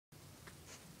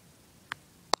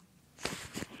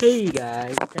Hey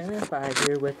guys, Eminem5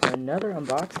 here with another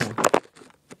unboxing.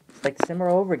 It's like summer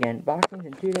over again. Unboxings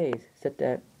in 2 days. Except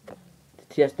that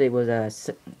yesterday was a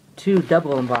 2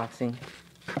 double unboxing.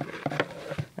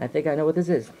 I think I know what this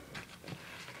is.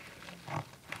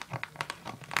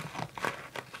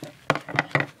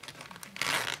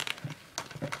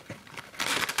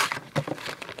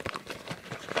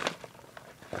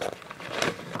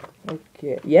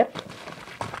 Okay, yep.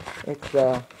 It's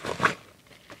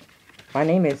my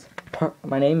name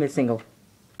is Single.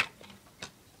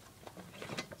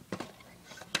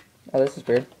 Oh, this is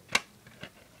weird.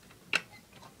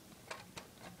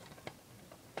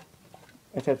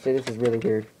 I have to say this is really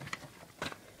weird.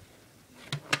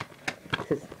 It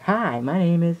says, "Hi, my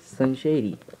name is Slim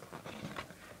Shady."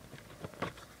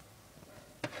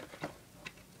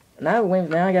 Now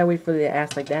I gotta wait for the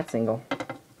Ass Like That single.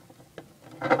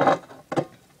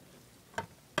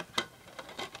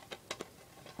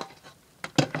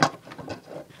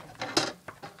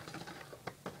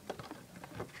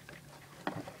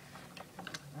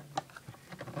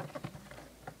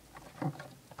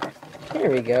 There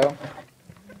we go.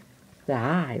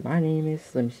 Hi, my name is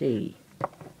Slim Shady.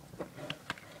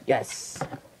 Yes.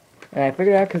 And I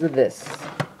figured it out because of this.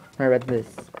 I read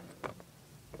this.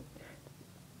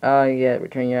 Oh, yeah,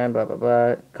 return your blah blah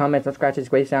blah. Comments on scratches,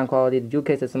 great sound quality. The jewel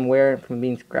case is some wear from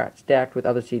being stacked with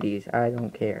other CDs. I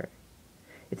don't care.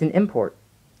 It's an import.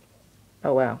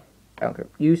 Oh wow. I don't care.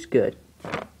 Use good.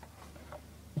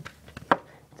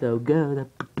 So go to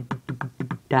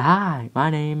hi. My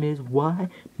name is what?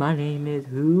 My name is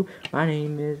who? My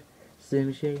name is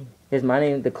Slim Shady. Here's my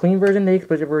name, the clean version, the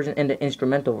explicit version, and the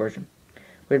instrumental version.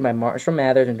 Written by Marshall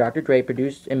Mathers and Dr. Dre,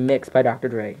 produced and mixed by Dr.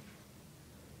 Dre.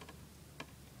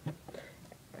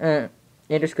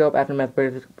 Interscope,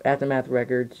 Aftermath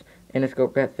Records,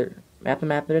 Interscope,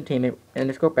 Aftermath Entertainment,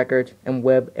 Interscope Records, and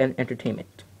Web and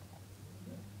Entertainment.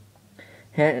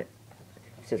 And it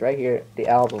says right here, the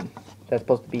album that's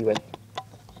supposed to be with.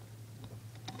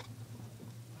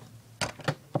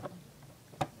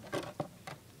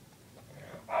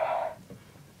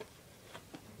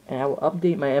 And I will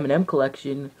update my Eminem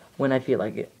collection when I feel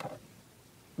like it.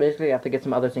 Basically, I have to get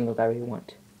some other singles I really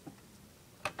want.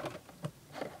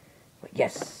 But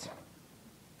yes.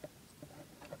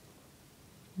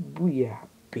 Booyah,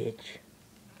 bitch.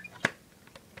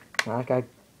 Now I gotta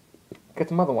get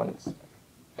some other ones.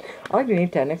 I like the name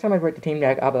tag. Next time I write the name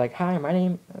tag, I'll be like, "Hi, my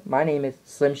name is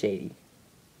Slim Shady."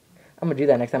 I'm gonna do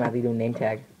that next time I have to do a name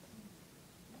tag.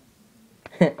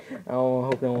 I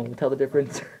hope no one will tell the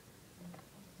difference.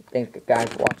 Thanks guys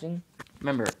for watching.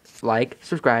 Remember, like,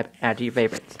 subscribe, add to your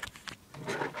favorites.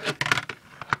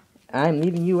 I'm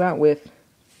leaving you out with...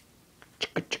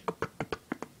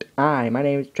 Hi, my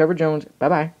name is Trevor Jones.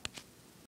 Bye-bye.